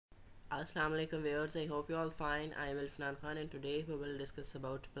Assalamu alaikum viewers, I hope you all fine. I am Ilfnan Khan and today we will discuss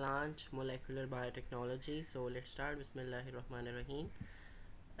about plant molecular biotechnology. So let's start. Bismillahirrahmanirrahim.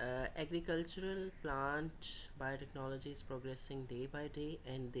 Agricultural plant biotechnology is progressing day by day,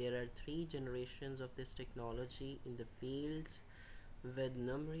 and there are three generations of this technology in the fields with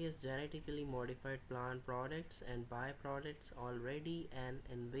numerous genetically modified plant products and byproducts already an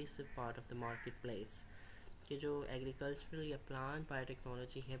invasive part of the marketplace. कि जो agricultural या plant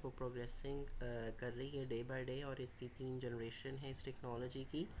biotechnology है वो progressing कर रही है day by day, और इसकी 3 जनरेशन है इस टेक्नोलॉजी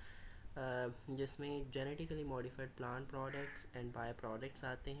की, जिसमें genetically modified plant products and bio products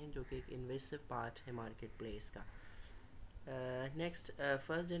आते हैं जो कि एक इन्वेसिव पार्ट है मार्केट प्लेस का। Next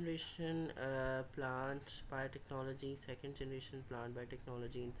first generation plant biotechnology, second generation plant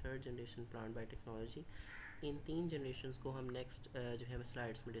biotechnology and third generation plant biotechnology. In 3 generations को हम नेक्स्ट जो है वो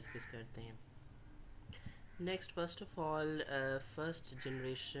स्लाइड्स में डिस्कस करते हैं। Next, first of all, first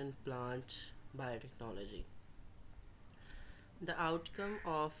generation plant biotechnology. The outcome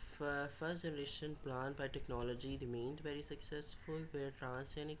of first generation plant biotechnology remained very successful, where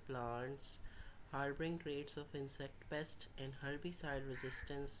transgenic plants harboring traits of insect pest and herbicide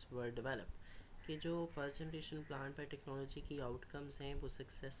resistance were developed. कि जो first generation plant biotechnology की outcomes हैं वो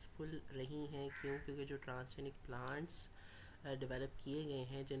successful रही हैं। क्यों? क्योंकि जो ट्रांसजेनिक प्लांट्स डेवलप किए गए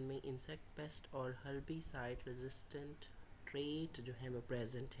हैं जिनमें इंसेक्ट पेस्ट और हर्बिसाइड रेजिस्टेंट ट्रेट जो है वो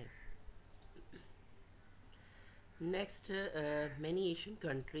प्रेजेंट हैं। Next, many Asian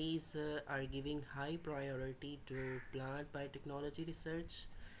countries are giving high priority to plant biotechnology research,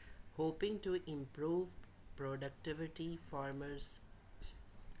 hoping to improve productivity, farmers'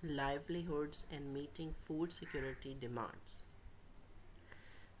 livelihoods and meeting food security demands.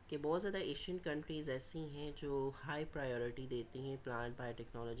 कि बहुत ज़्यादा एशियन कंट्रीज़ ऐसी हैं जो हाई प्रायोरिटी देती हैं प्लांट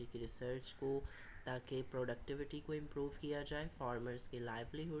बायोटेक्नोलॉजी की रिसर्च को, ताकि प्रोडक्टिविटी को इम्प्रूव किया जाए, फार्मर्स के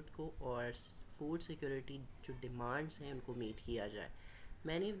लाइवलीहुड को और फूड सिक्योरिटी जो डिमांड्स हैं उनको मीट किया जाए।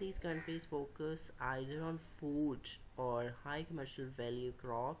 Many of these countries focus either on food और high commercial value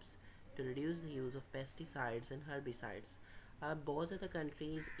crops to reduce the use of pesticides and herbicides. अब बहुत ज़्यादा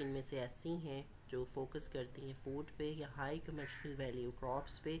कंट्रीज़ इनमें से ऐसी हैं जो फोकस करती हैं फूड पे या हाई कमर्शियल वैल्यू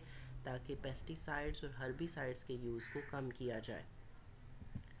क्रॉप्स पे, ताकि पेस्टिसाइड्स और हर्बिसाइड्स के यूज़ को कम किया जाए।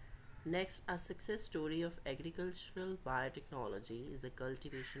 Next, a success story of agricultural biotechnology is the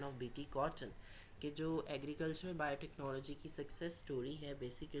cultivation of BT cotton. कि जो एग्रीकल्चरल बायोटेक्नोलॉजी की सक्सेस स्टोरी है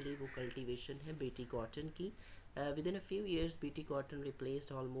बेसिकली वो कल्टिवेशन है बीटी कॉटन की। Within a few years, BT cotton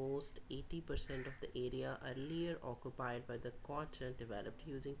replaced almost 80% of the area earlier occupied by the cotton developed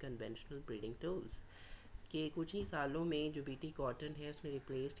using conventional breeding tools. कि कुछ ही सालों में जो BT cotton है उसने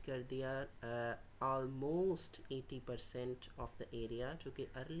रिप्लेस कर दिया almost 80% of the area जो कि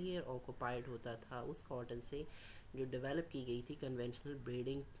earlier occupied होता था उस cotton से जो डेवलप की गई थी conventional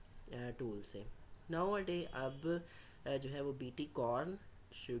breeding tool से। Nowadays अब जो है वो BT corn,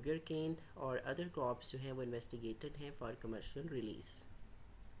 शुगर केन और अदर क्रॉप्स जो हैं वो इन्वेस्टिगेटेड हैं for commercial release.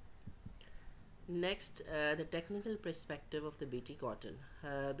 Next, the technical perspective of the BT cotton.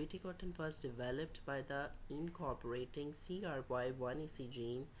 BT cotton was developed by the incorporating CRY1AC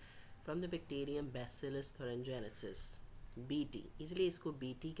gene from the bacterium bacillus थोरेंजेनेसिस। BT, इसलिए इसको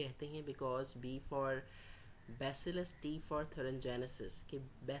BT कहते हैं because B for bacillus, T for थोरेंजेनेसिस। कि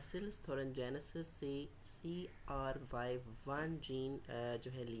bacillus थोरेंजेनेसिस से CRY1 gene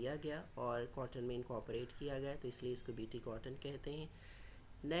जो है लिया गया और कॉटन में इनकॉर्पोरेट किया गया, तो इसलिए इसको बीटी कॉटन कहते हैं।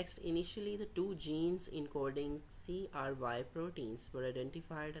 Next, initially the 2 genes encoding CRY proteins were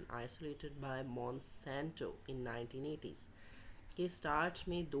identified and isolated by Monsanto in 1980s। के स्टार्ट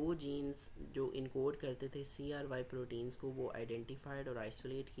में 2 जीन्स जो इनकोड करते थे CRY प्रोटीन्स को वो आइडेंटिफाइड और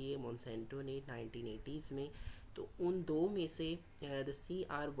आइसोलेट किए मोन्सेंटो ने 1980s में। तो उन 2 में से द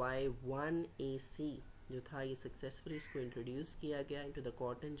CRY1AC जो था ये सक्सेसफुली इसको इंट्रोड्यूस किया गया into the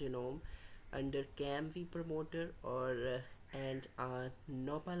cotton genome under कैमवी promoter और एंड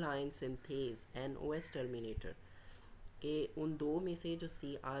नोपालाइन सिंथेज NOS टर्मिनेटर। कि उन 2 में से जो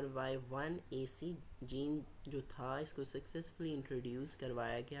CRY1AC जीन जो था इसको सक्सेसफुली इंट्रोड्यूस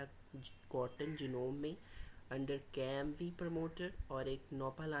करवाया गया कॉटन जीनोम में अंडर कैमवी प्रमोटर और एक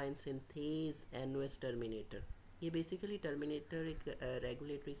नोपालाइन सिंथेज NOS टर्मिनेटर। ये बेसिकली टर्मिनेटर एक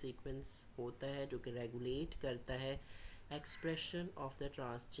रेगुलेटरी सीक्वेंस होता है जो कि रेगुलेट करता है expression of the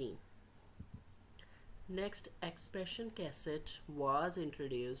transgene. Next, expression cassette was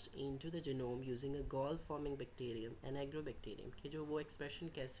introduced into the genome using a gall forming bacterium, an agrobacterium। कि जो वो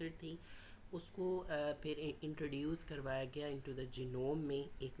expression cassette थी उसको फिर इंट्रोड्यूस करवाया गया इनटू द जीनोम में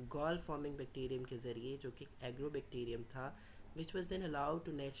एक गॉल फॉर्मिंग बैक्टीरियम के ज़रिए जो कि एग्रोबैक्टीरियम था which was then allowed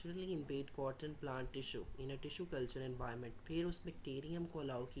to naturally invade cotton plant tissue in a tissue culture environment। फिर उस बैक्टीरियम को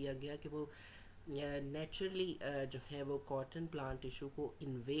अलाउ किया गया कि वो नेचुरली जो है वो कॉटन प्लांट टिश्यू को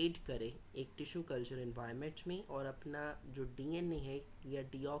इन्वेड करे एक टिश्यू कल्चर एनवायरनमेंट में, और अपना जो डीएनए है या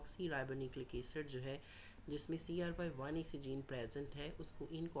डीऑक्सी राइबोन्यूक्लिक एसिड जो है जिसमें CRY1 जीन प्रेजेंट है उसको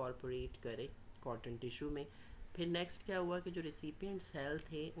इनकॉर्पोरेट करे कॉटन टिश्यू में। फिर नेक्स्ट क्या हुआ कि जो रिसिपिएंट सेल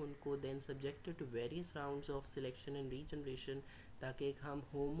थे उनको then subjected to various rounds of selection and regeneration ताकि एक हम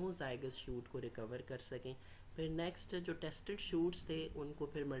होमोजाइगस शूट को रिकवर कर सकें। फिर नेक्स्ट जो टेस्टेड शूट्स थे उनको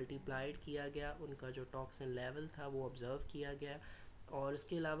फिर मल्टीप्लाइड किया गया, उनका जो टॉक्सिन लेवल था वो ऑब्ज़र्व किया गया, और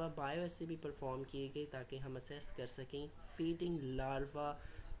उसके अलावा बायो ऐसे भी परफॉर्म किए गए ताकि हम असेस कर सकें फीडिंग लार्वा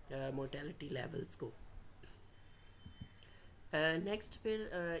मोर्टेलिटी लेवल्स को। नेक्स्ट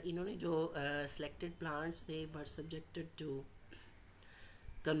फिर इन्होंने जो सेलेक्टेड प्लांट्स थे वर subjected to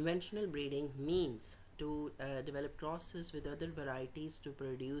conventional breeding means to develop crosses with other varieties to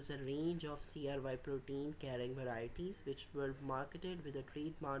produce a range of CRY protein carrying varieties which were marketed with a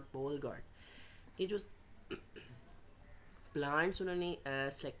trademark Bolgard। ये जो plants उन्होंने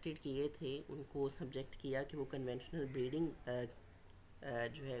selected किए थे उनको subject किया कि वो कन्वेंशनल ब्रीडिंग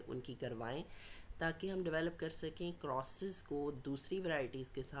जो है उनकी करवाएं ताकि हम डेवलप कर सकें क्रॉसेस को दूसरी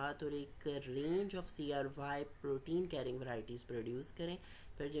वैरायटीज़ के साथ और एक range of CRY protein carrying varieties produce करें,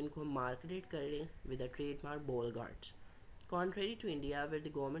 फिर जिनको हम मार्केटेड करें with a trademark Bolgard। Contrary to India, where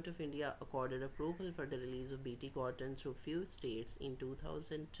the government of India accorded approval for the release of BT cotton through few states in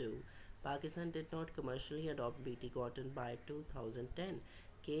 2002, Pakistan did not commercially adopt BT cotton by 2010।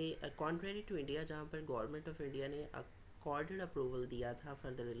 के contrary to India जहाँ पर government of India ने accorded approval दिया था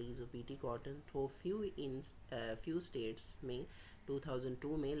for the release of BT cotton through few states में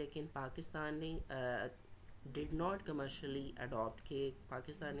 2002 में, लेकिन पाकिस्तान ने did not commercially adopt के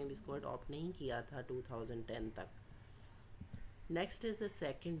पाकिस्तान ने इसको अडॉप्ट नहीं किया था 2010 तक। Next is the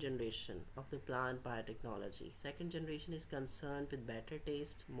second generation of the plant biotechnology। Second generation is concerned with better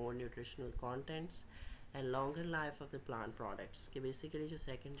taste, more nutritional contents and longer life of the plant products। कि basically जो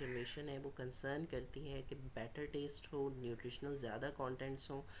second generation है वो concern करती है कि better taste हो, nutritional ज़्यादा contents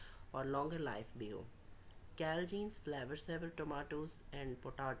हो और longer life भी हो। Calgene's flavor saver tomatoes and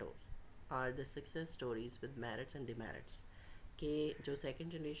potatoes are the success stories with merits and demerits। कि जो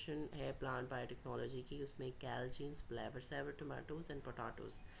सेकंड जनरेशन है प्लांट बायोटेक्नोलॉजी की उसमें कैलजीन्स, flavour saver tomatoes and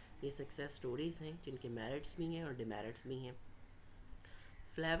potatoes ये सक्सेस स्टोरीज़ हैं जिनके मेरिट्स भी हैं और डिमेरिट्स भी हैं।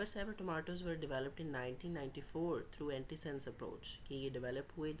 Flavour saver tomatoes were developed in 1994 through antisense approach कि ये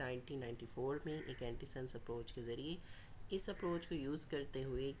डेवलप हुए 1994 में एक एंटीसेंस अप्रोच के ज़रिए। इस अप्रोच को यूज़ करते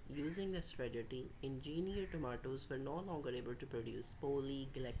हुए using the strategy engineer tomatoes were no longer able to produce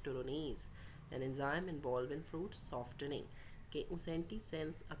पोलीग्लाइकोलोनेज an enzyme involve in fruit softening. कि उस एंटी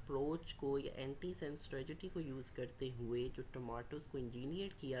सेंस अप्रोच को या एंटी सेंस स्ट्रेटजी को यूज़ करते हुए जो टमाटोज़ को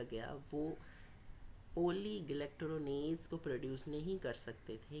इंजीनियर किया गया वो पोलीग्लाइकोलोनेज को प्रोड्यूस नहीं कर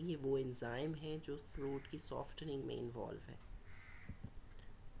सकते थे। ये वो एंजाइम है जो फ्रूट की सॉफ्टनिंग में इन्वॉल्व है।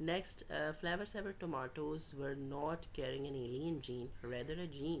 Next, flavour saver tomatoes were not carrying an alien gene, rather a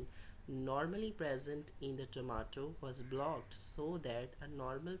gene normally present in the tomato was blocked so that a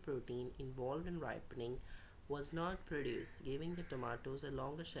normal protein involved in ripening was not produced, giving the tomatoes a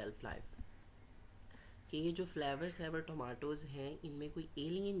longer shelf life। कि ये जो flavour saver tomatoes हैं इनमें कोई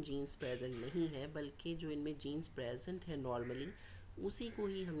alien genes present नहीं है, बल्कि जो इनमें जीन्स प्रेजेंट है नॉर्मली उसी को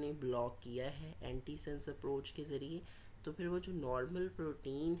ही हमने ब्लॉक किया है एंटी सेंस अप्रोच के ज़रिए। तो फिर वो जो नॉर्मल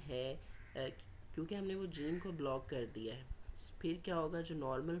प्रोटीन है क्योंकि हमने वो जीन को ब्लॉक कर दिया है, फिर क्या होगा जो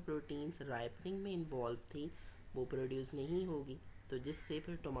नॉर्मल प्रोटीन्स राइपनिंग में इन्वॉल्व थी वो प्रोड्यूस नहीं होगी, तो जिससे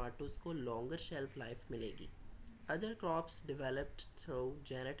फिर टोमेटोज़ को लॉन्गर शेल्फ लाइफ मिलेगी। Other crops developed through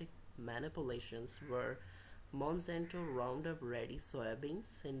genetic manipulations were Monsanto Roundup Ready soybeans,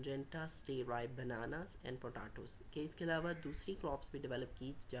 Syngenta stay ripe bananas and potatoes। के इसके अलावा दूसरी क्रॉप्स भी डेवलप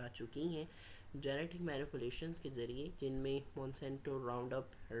की जा चुकी हैं जेनेटिक मैनिपुलेशंस के ज़रिए, जिनमें Monsanto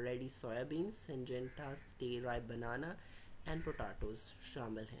Roundup Ready soybeans, Syngenta stay ripe banana and potatoes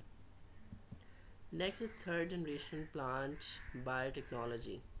शामिल हैं। Next is third generation plant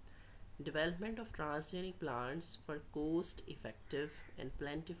biotechnology. Development of transgenic plants for cost-effective and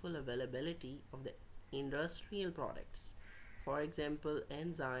plentiful availability of the industrial products. For example,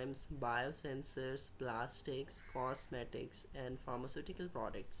 enzymes, biosensors, plastics, cosmetics, and pharmaceutical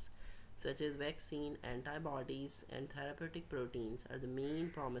products such as vaccine, antibodies, and therapeutic proteins are the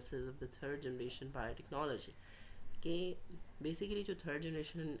main promises of the third generation biotechnology। कि basically जो third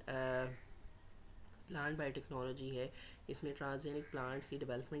generation plant biotechnology है इसमें transgenic plants की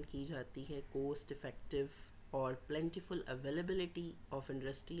development की जाती है coast effective और प्लेंटिफुल availability of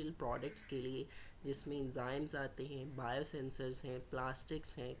industrial products के लिए, जिसमें इंजाइम्स आते हैं, बायोसेंसर्स हैं,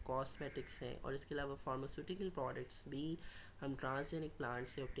 प्लास्टिक्स हैं, कॉस्मेटिक्स हैं, और इसके अलावा फार्मास्यूटिकल प्रोडक्ट्स भी हम ट्रांसजेनिक प्लांट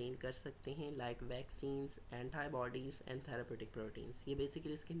से ऑब्टेन कर सकते हैं, like vaccines, antibodies and therapeutic proteins. ये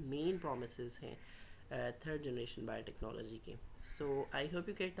बेसिकली इसके मेन प्रोमिसेस हैं थर्ड जनरेशन बायोटेक्नोलॉजी के। सो I hope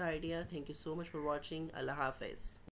you get the idea. Thank you so much for watching. अल्लाह हाफिज़।